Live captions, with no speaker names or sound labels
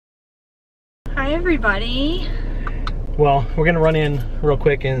Hi everybody. Well, we're gonna run in real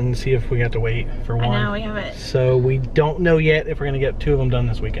quick and see if we have to wait for one. I know, we have it. So we don't know yet if we're gonna get 2 of them done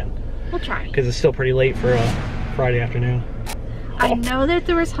this weekend. We'll try. Because it's still pretty late for a Friday afternoon. I know that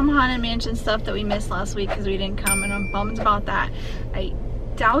there was some Haunted Mansion stuff that we missed last week because we didn't come, and I'm bummed about that. I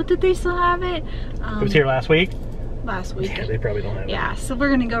doubt that they still have it. It was here last week? Last week. Yeah, they probably don't have it. Yeah, so we're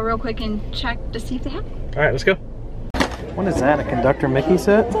gonna go real quick and check to see if they have it. All right, let's go. What is that, a Conductor Mickey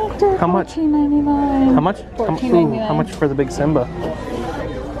set? How much? $14.99. How much? $14.99. How much for the big Simba?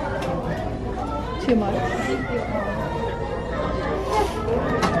 Too much.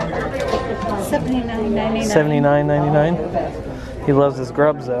 $79.99. $79.99. He loves his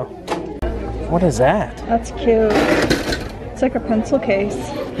grubs though. What is that? That's cute. It's like a pencil case.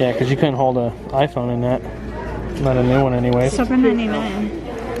 Yeah, because you couldn't hold an iPhone in that. Not a new one anyway. $7.99.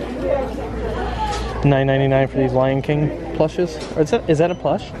 $9.99 for these Lion King plushes. Or is that a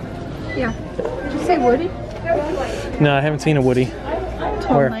plush? Yeah. Did you say Woody? No, I haven't seen a Woody.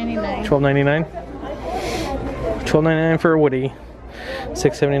 $12.99. $12.99? $12.99 for a Woody.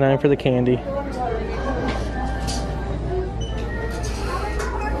 $6.79 for the candy.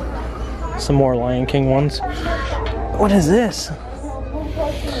 Some more Lion King ones. What is this?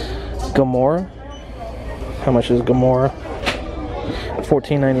 Gamora? How much is Gamora?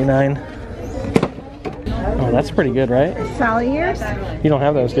 $14.99. Oh, that's pretty good, right? Sally ears? You don't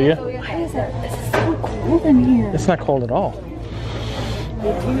have those, do you? Why is it? This is so cold in here. It's not cold at all.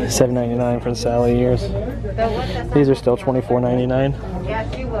 $7.99 for the Sally ears. These are still $24.99.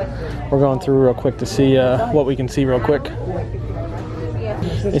 We're going through real quick to see what we can see real quick.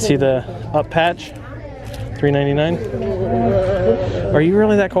 You see the up patch? $3.99. Are you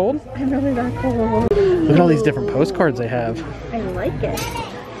really that cold? I'm really that cold. Look at all these different postcards they have. I like it.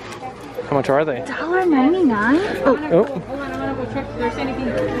 How much are they? $1.99? Oh. Hold on, I'm gonna go check if there's anything.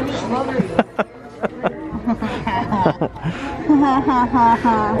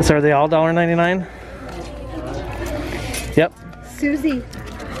 So are they all $1.99? Yep. Susy.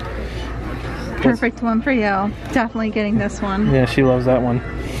 Perfect one for you. Definitely getting this one. Yeah, she loves that one.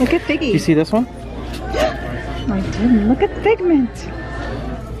 Look at Figgy. You see this one? I didn't. Look at Figment.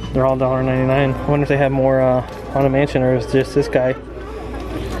 They're all $1.99. I wonder if they have more Haunted Mansion or is just this guy?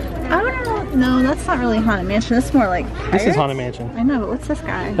 I don't know. No, that's not really Haunted Mansion. That's more like Pirates. This is Haunted Mansion. I know, but what's this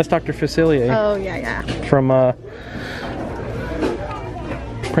guy? That's Dr. Facilier. Oh, yeah, yeah. From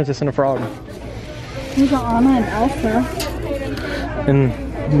Princess and the Frog. We got Anna and Elsa. And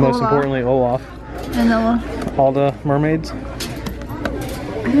most Olaf. importantly, Olaf. And Ella. All the mermaids.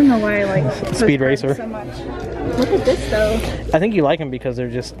 I don't know why I like Speed postcards Racer. so much. Look at this though. I think you like them because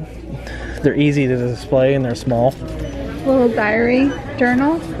they're easy to display and they're small. Little diary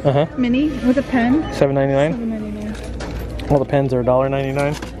journal. Uh-huh. Mini with a pen. $7.99. $7.99. All the pens are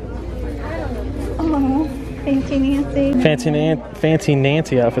 $1.99. Oh, Fancy Nancy. Fancy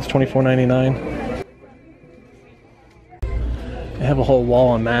Nancy outfits $24.99. They have a whole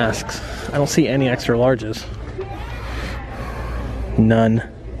wall of masks. I don't see any extra larges. None.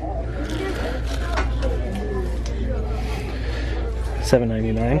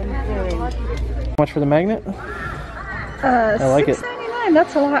 $7.99. How much for the magnet? I like it. $6.99.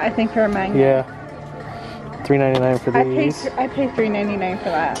 That's a lot, I think, for a magnet. Yeah. $3.99 for these. I paid $3.99 for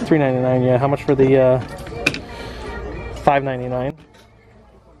that. $3.99. Yeah. How much for the $5.99?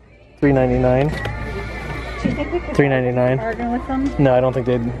 $3.99. Do you think we could $3.99. bargain with them? No, I don't think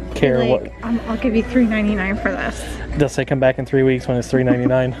they'd care Like, what. I'll give you $3.99 for this. They'll say come back in 3 weeks when it's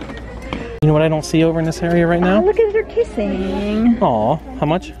 $3.99. You know what I don't see over in this area right now? Oh, look at her kissing. Aw, how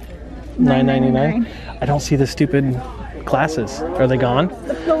much? $9.99. I don't see the stupid glasses. Are they gone?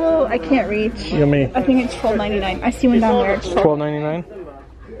 The pillow, I can't reach. You know me. I think it's $12.99. I see one down there. It's $12.99.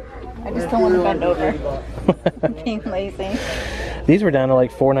 I just don't want to bend over. I'm being lazy. These were down to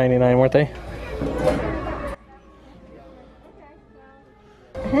like $4.99, weren't they?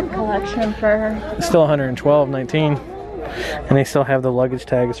 Pin collection for It's still $112.19, and they still have the luggage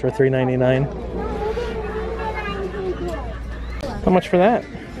tags for $3.99. How much for that?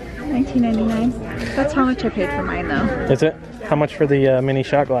 $19.99. That's how much I paid for mine, though. Is it? How much for the mini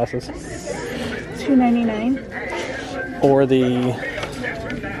shot glasses? $2.99. Or the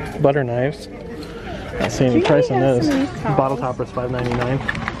butter knives? Not seeing any price on those. Bottle toppers $5.99.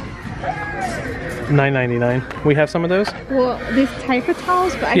 $9.99. We have some of those? Well, these type of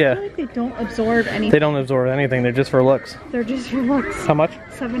towels, but I Yeah. feel like they don't absorb anything. They don't absorb anything. They're just for looks. They're just for looks. How much?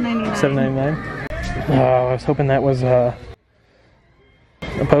 $7.99. $7.99. Oh, I was hoping that was a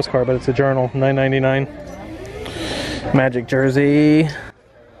postcard, but it's a journal. $9.99. Magic jersey.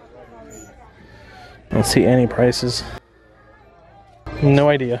 I don't see any prices. No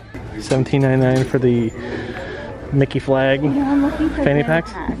idea. $17.99 for the Mickey flag I'm looking for fanny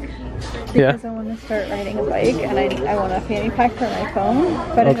packs. Because I want to start riding a bike and I want a fanny pack for my phone,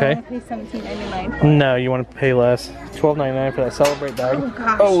 but I don't want to pay $17.99 for it. No, you want to pay less. $12.99 for that Celebrate bag. Oh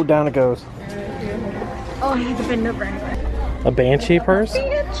gosh. Oh, down it goes. Oh, I had to bend over anyway. A Banshee purse?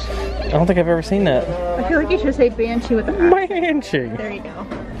 Banshee. I don't think I've ever seen that. I feel like you should say Banshee with a hat. Banshee. There you go.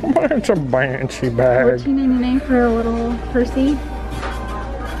 It's a Banshee bag. $14.99 for a little Percy.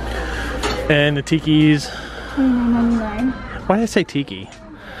 And the Tiki's. $29.99. Why did I say Tiki?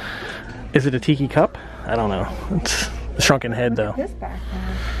 Is it a Tiki cup? I don't know. It's a shrunken head though. This backpack.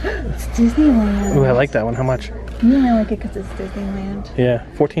 It's Disneyland. Ooh, I like that one. How much? You may like it because it's Disneyland. Yeah,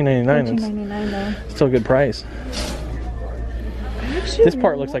 $14.99. $14.99 though. Still a good price. Actually, This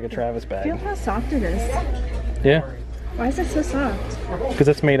part looks like a Travis bag. feel how soft it is. Yeah, Why is it so soft? because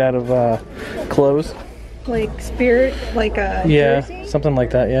it's made out of clothes. Like spirit, like a Yeah, jersey? something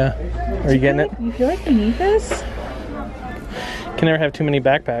like that. Yeah. Are you getting it? You feel like you need this? Can never have too many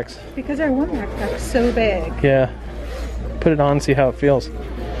backpacks. Because our one backpack's so big. Yeah. Put it on, see how it feels. You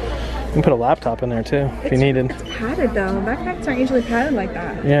can put a laptop in there too if you needed. It's padded though. Backpacks aren't usually padded like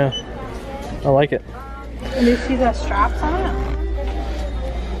that. Yeah, I like it. And do you see the straps on it?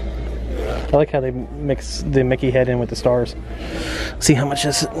 I like how they mix the Mickey head in with the stars. See how much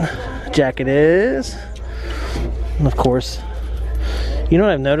this jacket is. And of course, you know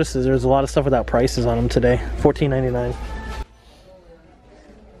what I've noticed is there's a lot of stuff without prices on them today. $14.99.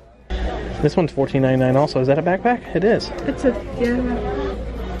 This one's $14.99 also. Is that a backpack? It is. It's a,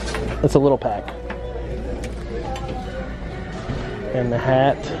 yeah. It's a little pack. And the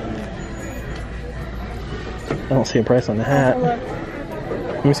hat. I don't see a price on the hat.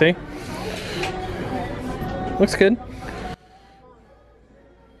 Let me see. Looks good.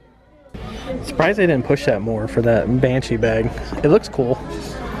 Surprised they didn't push that more for that Banshee bag. It looks cool.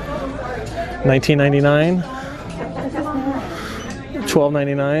 $19.99.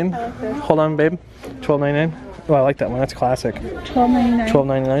 $12.99. Hold on, babe. $12.99. Oh, I like that one. That's classic. $12.99.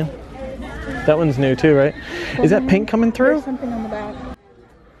 $12.99. That one's new too, right? Is that pink coming through? There's something on the back.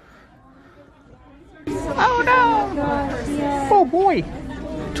 Oh no! Oh boy.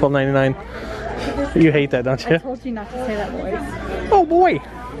 $12.99. You hate that, don't I you? told you not to say that voice. Oh boy.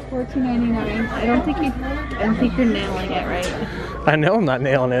 $14.99. I don't think you're nailing it right. I know I'm not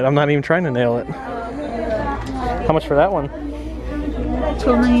nailing it. I'm not even trying to nail it. How much for that one?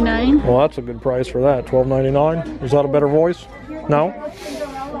 $12.99. Well, that's a good price for that. $12.99. Is that a better voice? No?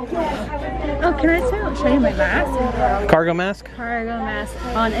 Oh, can I show you my mask? Cargo mask? Cargo mask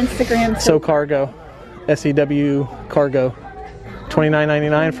on Instagram. So Cargo. SEW Cargo.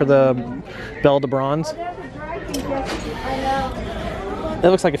 $29.99 for the Belle de Bronze. That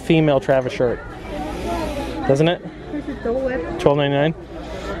looks like a female Travis shirt. Doesn't it? There's a Dole Whip.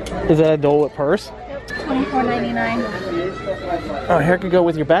 $12.99. Is that a Dole Whip purse? $24.99. Oh, here could go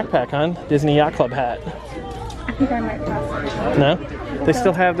with your backpack, huh? Disney Yacht Club hat. I think I might pass it. No? They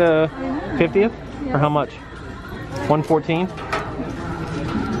still have the 50th? Or how much? 114?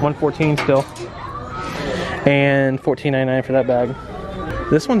 114 still. And $14.99 for that bag.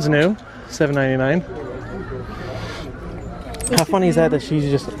 This one's new, $7.99. How funny is that she's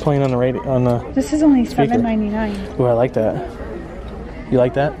just playing on the radio on the This is only speaker? $7.99. Ooh, I like that. You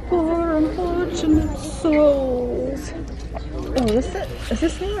like that? Poor unfortunate souls. Oh, is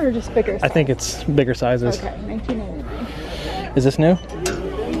this new or just bigger size? I think it's bigger sizes. Okay, $19.99. Is this new?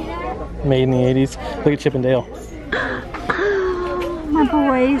 Made in the 80s. Look at Chip and Dale. My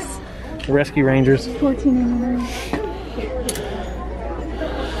boys. The Rescue Rangers. $14.99.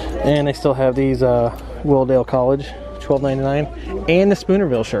 And they still have these Willdale College, $12.99. And the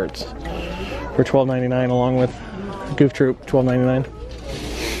Spoonerville shirts for $12.99 along with Goof Troop, $12.99.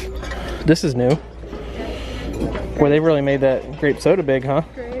 This is new. Boy, they really made that grape soda big, huh?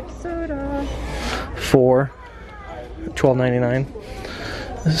 Grape soda. For $12.99.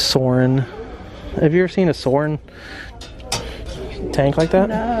 Soarin'. Have you ever seen a Soarin' tank like that?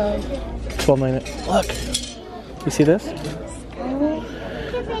 No. $12.99. Look. You see this?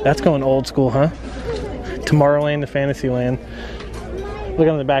 That's going old school, huh? Tomorrowland to Fantasyland. Look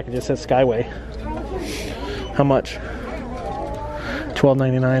on the back, it just says Skyway. How much?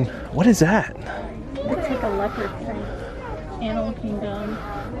 $12.99. What is that? It's like a leopard thing. Animal Kingdom.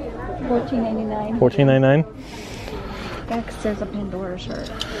 $14.99. $14.99. Bex says a Pandora shirt.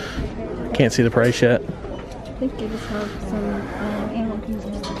 Can't see the price yet. I think they just have some Animal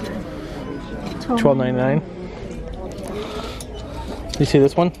Kingdom over here. $12.99. You see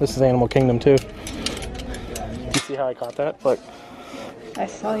this one? This is Animal Kingdom too. You see how I caught that? Look. I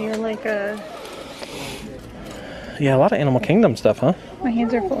saw you're like a... Yeah, a lot of Animal Kingdom stuff, huh? My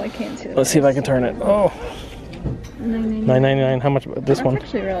hands are full. I can't see it. Let's see if I can turn it. Oh, $9.99. How much about this one? That's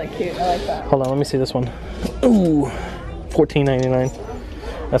actually really cute. I like that. Hold on, let me see this one. Ooh,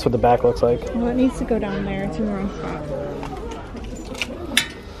 $14.99. That's what the back looks like. Well, it needs to go down there. It's in the wrong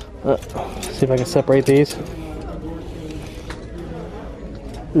spot. See if I can separate these.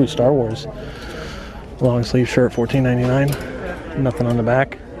 Ooh, Star Wars. Long sleeve shirt, $14.99. Nothing on the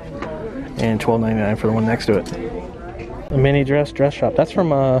back. And $12.99 for the one next to it. A mini dress shop. That's from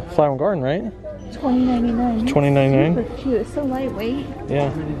Flower and Garden, right? $20.99. $20.99. Super cute. It's so lightweight.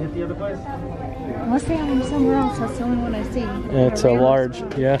 Yeah. Unless they have them somewhere else. That's the only one I see. It's a large.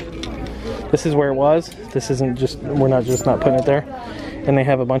 Yeah. This is where it was. This isn't just. We're not putting it there. And they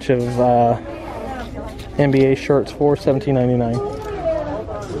have a bunch of NBA shirts for $17.99.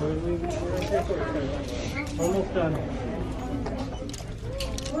 Almost done.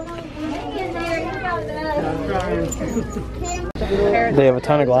 They have a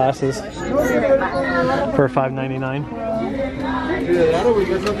ton of glasses for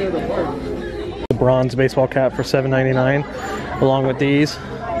 $5.99. The bronze baseball cap for $7.99, along with these.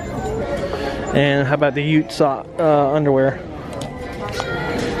 And how about the Ute underwear?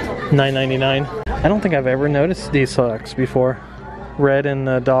 $9.99. I don't think I've ever noticed these socks before. Red and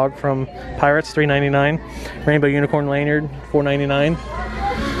the dog from Pirates, $3.99. Rainbow unicorn lanyard, $4.99.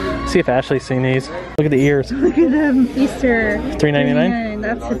 See if Ashley's seen these. Look at the ears. Look at them. Easter. $3.99.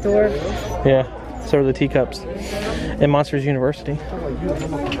 That's adorable. Yeah. So are the teacups. And Monsters University.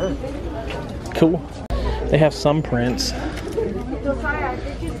 Cool. They have some prints.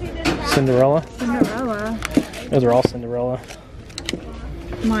 Cinderella. Cinderella. Those are all Cinderella.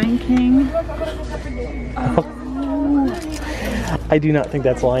 Lion King. I do not think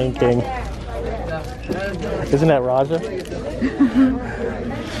that's Lion King. Isn't that Raja?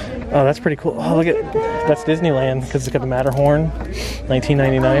 Oh, that's pretty cool. Oh, look at that's Disneyland because it's got the Matterhorn,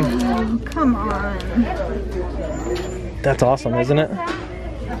 $19.99. Oh, come on. That's awesome, isn't it?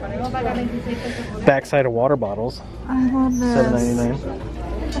 Backside of water bottles, I love this.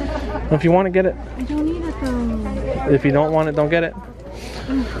 $7.99. If you want to get it. I don't need it though. If you don't want it, don't get it.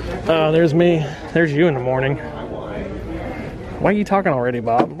 Oh, there's me. There's you in the morning. Why are you talking already,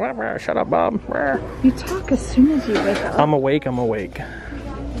 Bob? Shut up, Bob. You talk as soon as you wake up. I'm awake.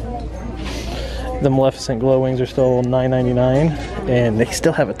 The Maleficent glow wings are still $9.99, and they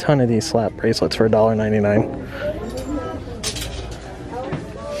still have a ton of these slap bracelets for $1.99.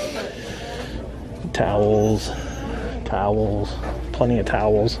 Towels, plenty of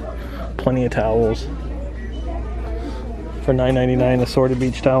towels for $9.99. Assorted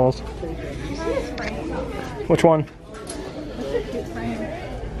beach towels. Which one?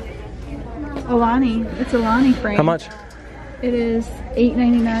 Alani. It's Alani frame. How much? It is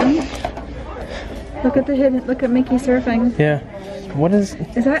 $8.99. Look at the hidden. Look at Mickey surfing. Yeah. What is?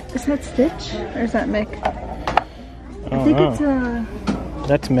 Is that Stitch or is that Mick? I think it's a.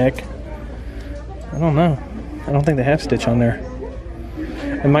 That's Mick. I don't know. I don't think they have Stitch on there.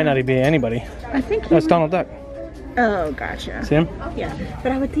 It might not be anybody. I think. Oh, it's Donald Duck. Oh, gotcha. See him? Yeah,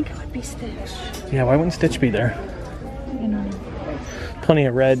 but I would think it would be Stitch. Yeah. Why wouldn't Stitch be there? You know. Plenty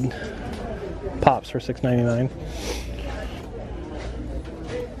of red pops for $6.99.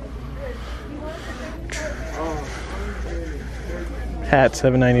 Hat,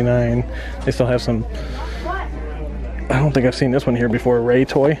 $7.99. They still have some. I don't think I've seen this one here before. A Ray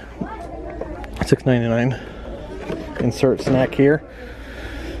toy, $6.99. Insert snack here.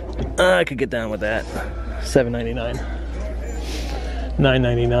 I could get down with that. $7.99.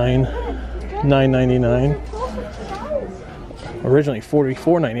 $9.99. $9.99. Originally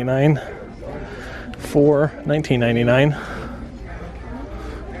 $44.99. For $19.99.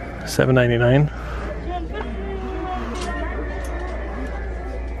 $7.99.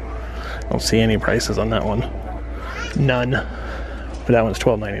 Don't see any prices on that one. None. But that one's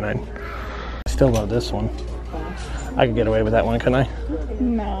 $12.99. I still love this one. I could get away with that one, couldn't I?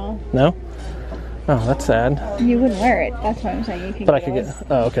 No. No? Oh, that's sad. You wouldn't wear it. That's what I'm saying. You could. But I could get.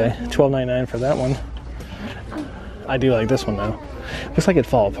 Oh, okay. $12.99 for that one. I do like this one though. Looks like it'd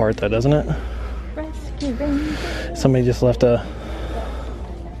fall apart though, doesn't it? Rescue Ranger. Somebody just left a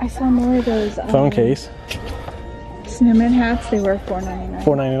I saw more of those phone case. Snowman hats. They were $4.99.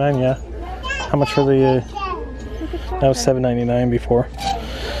 $4.99, yeah. How much for the? That was $7.99 before.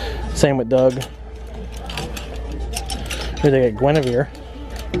 Same with Doug. Here they got Guinevere.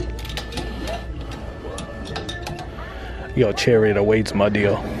 Yo, Cherri, it awaits my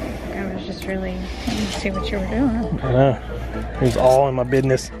deal. I was just really trying to see what you were doing. I know. It was all in my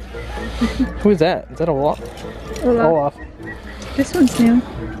business. Who is that? Is that Olaf? Olaf. This one's new.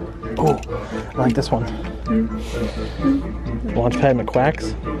 Oh, I like this one. Launchpad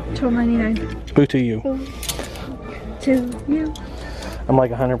McQuacks. $12.99. Boo to you. To you. I'm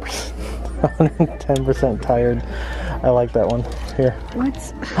like 100%, 110% tired. I like that one. Here.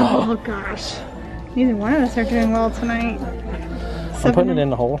 What's? Oh gosh. Neither one of us are doing well tonight. I'm putting it in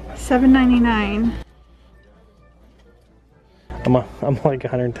the hole. $7.99. I'm like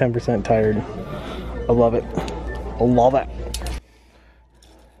 110% tired. I love it. I love it.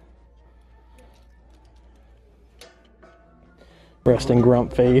 Resting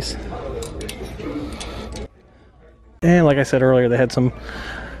grump face. And like I said earlier, they had some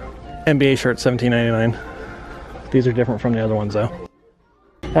NBA shirts, $17.99. These are different from the other ones though.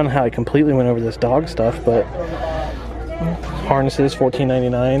 I don't know how I completely went over this dog stuff, but harnesses,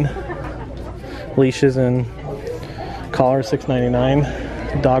 $14.99. Leashes and collars,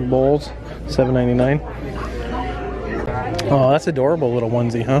 $6.99. Dog bowls, $7.99. Oh, that's adorable little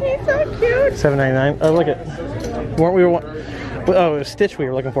onesie, huh? He's so cute. $7.99. Oh, look at. Weren't we? Oh, it was Stitch we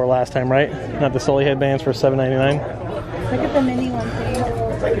were looking for last time, right? Not the Sully headbands for $7.99. Look at the mini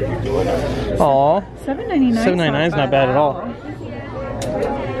onesie. Aw. $7.99. $7.99 is not bad at all.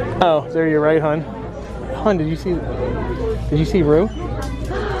 Oh, there you're right, hun. Hun, did you see Rue? I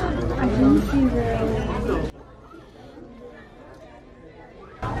didn't see Rue.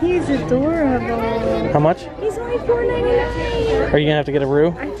 He's adorable. How much? He's only $4.99. Are you gonna have to get a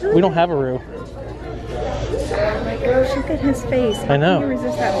Rue? We don't have a Rue. Oh my gosh, look at his face. I know. How can you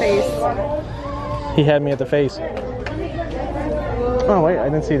resist that face? He had me at the face. Oh wait, I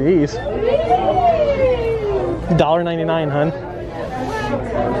didn't see these. $1.99, hun.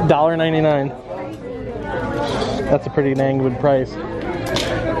 $1.99. That's a pretty dang good price.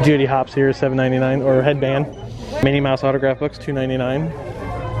 Judy Hopps here, $7.99, or headband. Minnie Mouse autograph books, $2.99.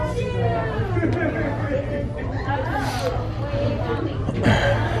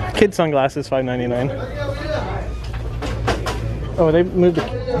 Kid sunglasses, $5.99. Oh, they moved the...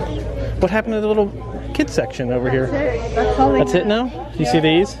 What happened to the little kids section over here? That's all they That's it now? You see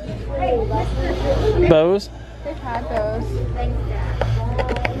these? Bows? They've had those.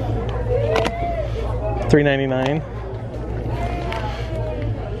 $3.99.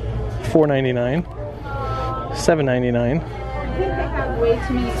 $4.99. $7.99. I think they have way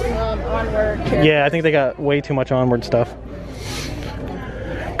too many onward. Yeah, I think they got way too much onward stuff.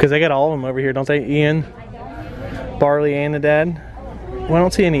 Because they got all of them over here, don't they? Ian, Barley, and the dad. Well, I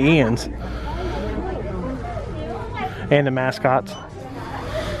don't see any Ians. And the mascots.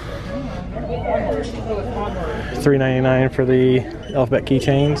 $3.99 for the alphabet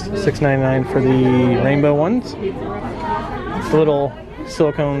keychains. $6.99 for the rainbow ones. The little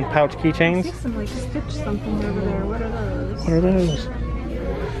silicone pouch keychains. I see some like Stitch something over there. What are those? What are those?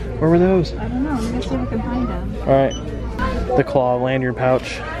 Where were those? I don't know. Let me see if I can find them. Alright. The claw lanyard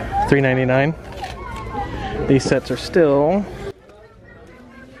pouch, $3.99. These sets are still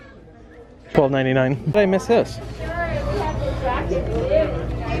 $12.99. Did I miss this?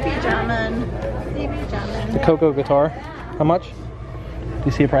 Baby German. Baby German. The Coco guitar. How much? Do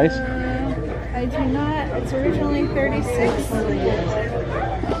you see a price? I do not. It's originally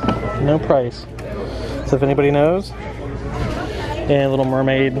 $36. No price. So if anybody knows. And Little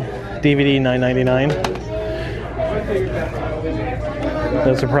Mermaid DVD, $9.99.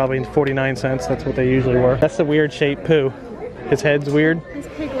 Those are probably 49 cents. That's what they usually were. That's the weird shaped poo. His head's weird. His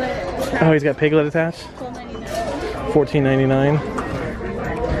piglet. Oh, he's got piglet attached. $14.99.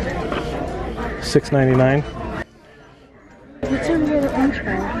 $6.99. What's over there, the orange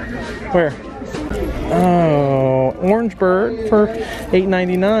bird? Where? Oh, orange bird for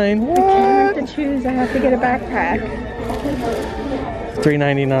 $8.99. I can't have to choose. I have to get a backpack.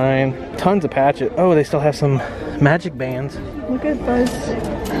 $3.99. Tons of patches. Oh, they still have some magic bands. Look at Buzz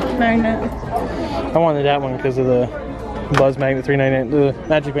Magnet. I wanted that one because of the Buzz Magnet, $3.99. The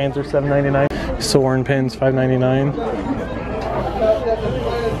magic bands are $7.99. Soren pins, $5.99.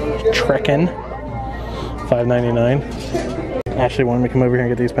 Trekkin, $5.99. Ashley wanted me to come over here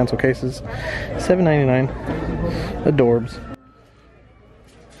and get these pencil cases. $7.99. Adorbs.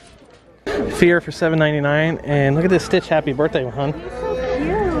 Fear for $7.99. And look at this Stitch Happy Birthday one, hon.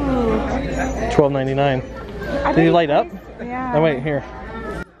 $12.99. Did he light up? Yeah. Oh wait, here.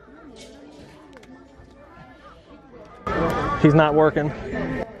 He's not working.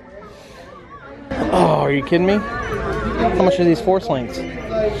 Oh, are you kidding me? How much are these force links?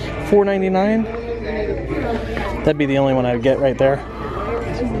 $4.99? That'd be the only one I would get right there.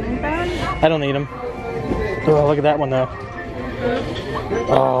 I don't need them. Oh, look at that one though.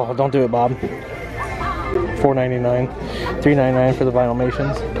 Oh, don't do it, Bob. $4.99. $3.99 for the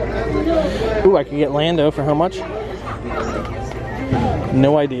Vinylmations. Ooh, I could get Lando for how much?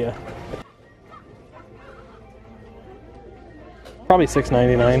 No idea. Probably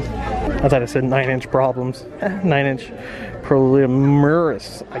 $6.99. I thought it said 9-inch problems. 9-inch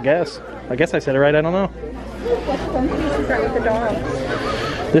polymerus, I guess. I guess I said it right, I don't know.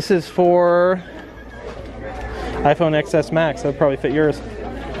 This is for iPhone XS Max. That would probably fit yours.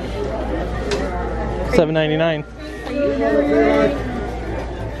 $7.99.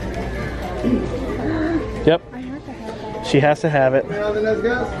 Yep. She has to have it.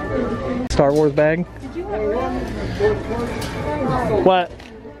 Star Wars bag. What?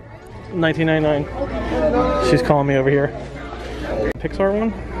 $19.99. She's calling me over here. Pixar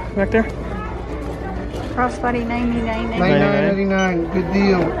one back there? Crossbody $99.99. $99.99. Good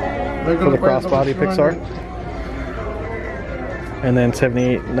deal. For the crossbody Pixar. And then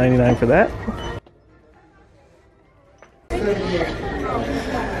 $78.99 for that.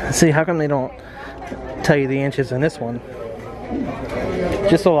 Let's see, how come they don't tell you the inches in this one?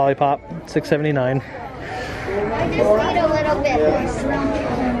 Just a lollipop, $6.79. I just need a little bit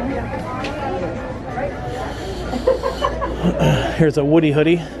more. Here's a Woody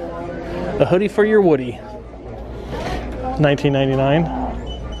hoodie. A hoodie for your Woody.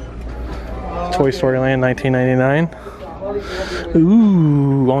 $19.99. Toy Story Land, $19.99.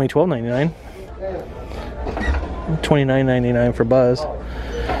 Ooh, only $12.99. $29.99 for Buzz.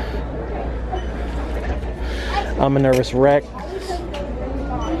 I'm a Nervous Wreck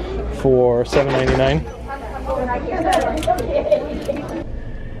for $7.99.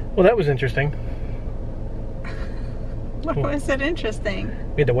 Well, that was interesting. What was it interesting?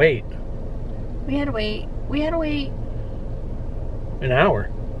 We had to wait. We had to wait. We had to wait. An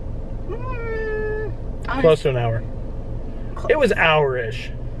hour. Close to an hour. It was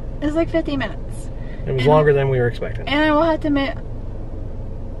hour-ish. It was like 50 minutes. It was longer than we were expecting. And I will have to admit,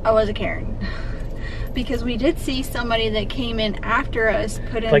 I wasn't caring. Because we did see somebody that came in after us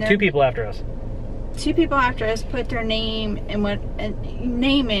put in like 2 people after us. 2 people after us put their name and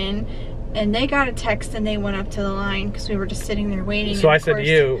name in, and they got a text and they went up to the line because we were just sitting there waiting. So I said to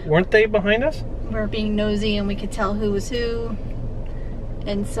you, weren't they behind us? We were being nosy and we could tell who was who.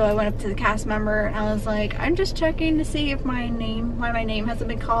 And so I went up to the cast member and I was like, I'm just checking to see if why my name hasn't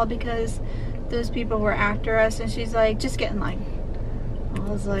been called because those people were after us. And she's like, just get in line. I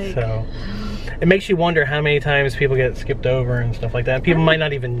was like, so it makes you wonder how many times people get skipped over and stuff like that. People might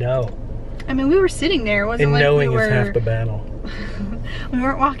not even know. I mean, we were sitting there. It wasn't and like knowing we were, is half the battle. We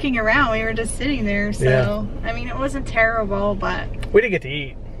weren't walking around. We were just sitting there. So, yeah. I mean, it wasn't terrible, but we didn't get to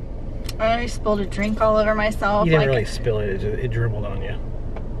eat. I spilled a drink all over myself. You didn't really spill it. It dribbled on you.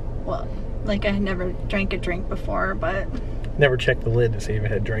 Well, like I had never drank a drink before, but... Never checked the lid to see if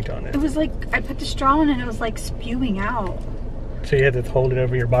it had drink on it. It was like, I put the straw in and it was like spewing out. So you had to hold it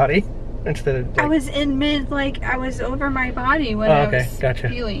over your body instead of... Like... I was in mid, like, I was over my body when I was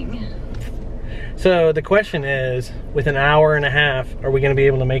spewing. So the question is, with an hour and a half, are we going to be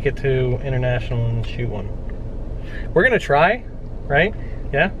able to make it to International and shoot one? We're going to try, right?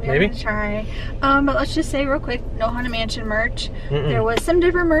 Yeah, maybe? We're gonna try. But let's just say real quick, no Haunted Mansion merch. There was some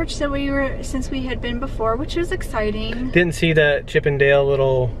different merch that since we had been before, which was exciting. Didn't see that Chip and Dale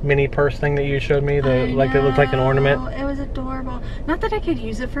little mini purse thing that you showed me, like it looked like an ornament. It was adorable. Not that I could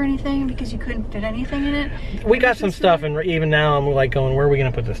use it for anything because you couldn't fit anything in it. We got some stuff, and even now I'm like going, where are we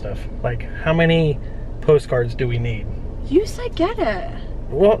gonna put this stuff? Like, how many postcards do we need? You said get it.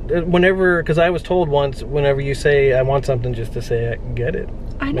 Well, whenever, because I was told once, whenever you say I want something, just to say get it.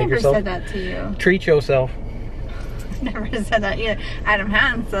 I never said that to you. Treat yourself. I never said that either. Adam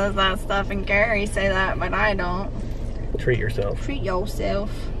Hatton says that stuff and Gary say that, but I don't. Treat yourself. Treat yourself.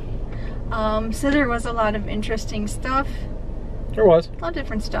 So there was a lot of interesting stuff. There was. A lot of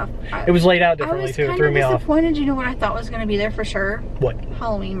different stuff. It was laid out differently too. It threw me off. I was kind of disappointed. You know what I thought was going to be there for sure? What?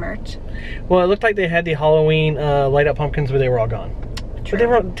 Halloween merch. Well, it looked like they had the Halloween light up pumpkins, but they were all gone. True. But they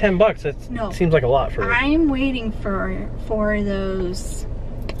were $10. That seems like a lot for. I'm waiting for those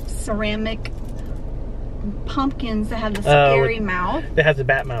ceramic pumpkins that have the scary mouth. That has the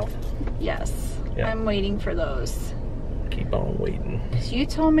bat mouth. Yes. Yep. I'm waiting for those. Keep on waiting. You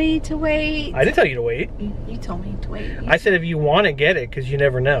told me to wait. I didn't tell you to wait. You told me to wait. I said if you want to get it, because you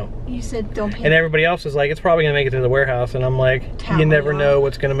never know. You said don't pay. And everybody else is like, it's probably going to make it to the warehouse. And I'm like, Talia. You never know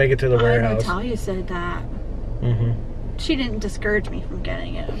what's going to make it to the warehouse. I know Talia said that. She didn't discourage me from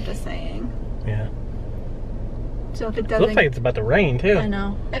getting it. I'm just saying. Yeah. So if it doesn't... It looks like it's about to rain, too. I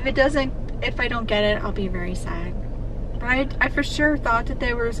know. If I don't get it, I'll be very sad. But I for sure thought that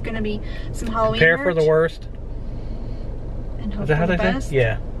there was going to be some Halloween Prepare merch. For the worst. And hope Is that for how the they best. say?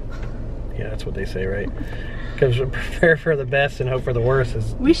 Yeah. Yeah, that's what they say, right? Because prepare for the best and hope for the worst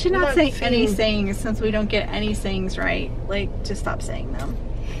is... We should not say any sayings since we don't get any sayings right. Like, just stop saying them.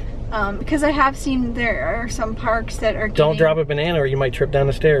 Because I have seen there are some parks that are Don't drop a banana or you might trip down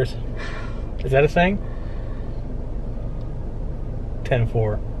the stairs. Is that a saying?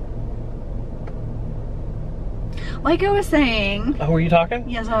 10-4. Like I was saying. Oh, were you talking?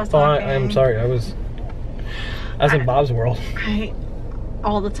 Yes, I was talking. Oh, I'm sorry. I was in Bob's world. Right.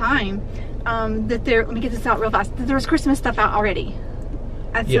 All the time. That there, let me get this out real fast. That there was Christmas stuff out already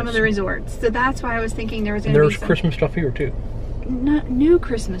at some of the resorts. So that's why I was thinking there was going to be some Christmas stuff here too. Not new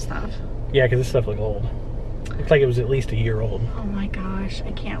Christmas stuff. Yeah, because this stuff looks old. Looks like it was at least a year old. Oh my gosh,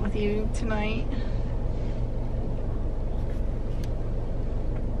 I can't with you tonight.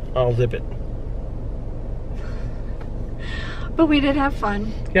 I'll zip it. But we did have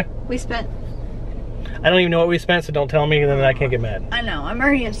fun. Yeah. We spent... I don't even know what we spent, so don't tell me, then I can't get mad. I know. I'm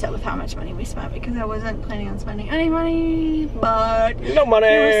already upset with how much money we spent because I wasn't planning on spending any money, but... No money!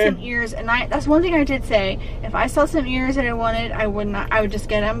 There were some ears, and that's one thing I did say. If I saw some ears that I wanted, I would just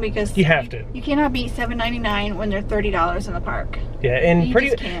get them because... You have to. You cannot beat $7.99 when they're $30 in the park. Yeah, and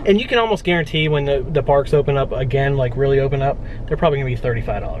you can almost guarantee when the parks open up again, like really open up, they're probably going to be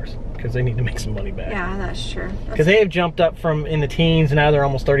 $35 because they need to make some money back. Yeah, that's true. Because they have jumped up from in the teens, and now they're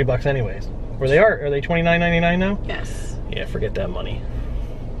almost $30 anyways. Or they are they $29.99 now? Yes. Yeah, forget that money.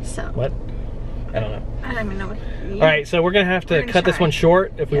 So. What? I don't know. I don't even know what... All right, so we're going to have to cut this one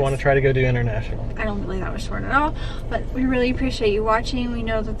short if we want to try to go do international. I don't believe that was short at all, but we really appreciate you watching. We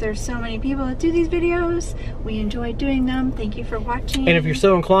know that there's so many people that do these videos. We enjoy doing them. Thank you for watching. And if you're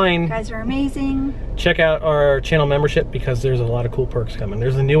so inclined... You guys are amazing. Check out our channel membership because there's a lot of cool perks coming.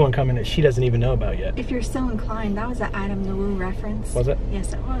 There's a new one coming that she doesn't even know about yet. If you're so inclined, that was an Adam the Woo reference. Was it?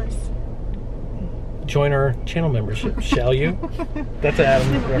 Yes, it was. Join our channel membership, shall you? That's an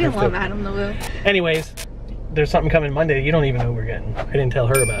Adam reference. We love Adam the Woo. Anyways, there's something coming Monday. You don't even know we're getting. I didn't tell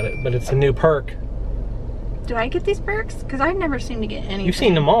her about it, but it's a new perk. Do I get these perks? Because I've never seemed to get anything. You've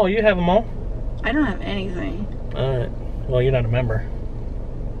seen them all. You have them all. I don't have anything. All right. Well, you're not a member.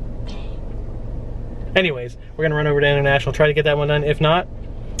 Anyways, we're going to run over to International, try to get that one done. If not,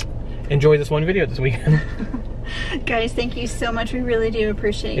 enjoy this one video this weekend. Guys, thank you so much. We really do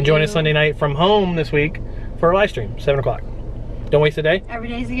appreciate And join us Sunday night from home this week for a live stream, 7 o'clock. Don't waste a day. Every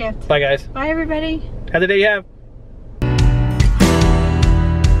day's a gift. Bye, guys. Bye, everybody. Have the day you have.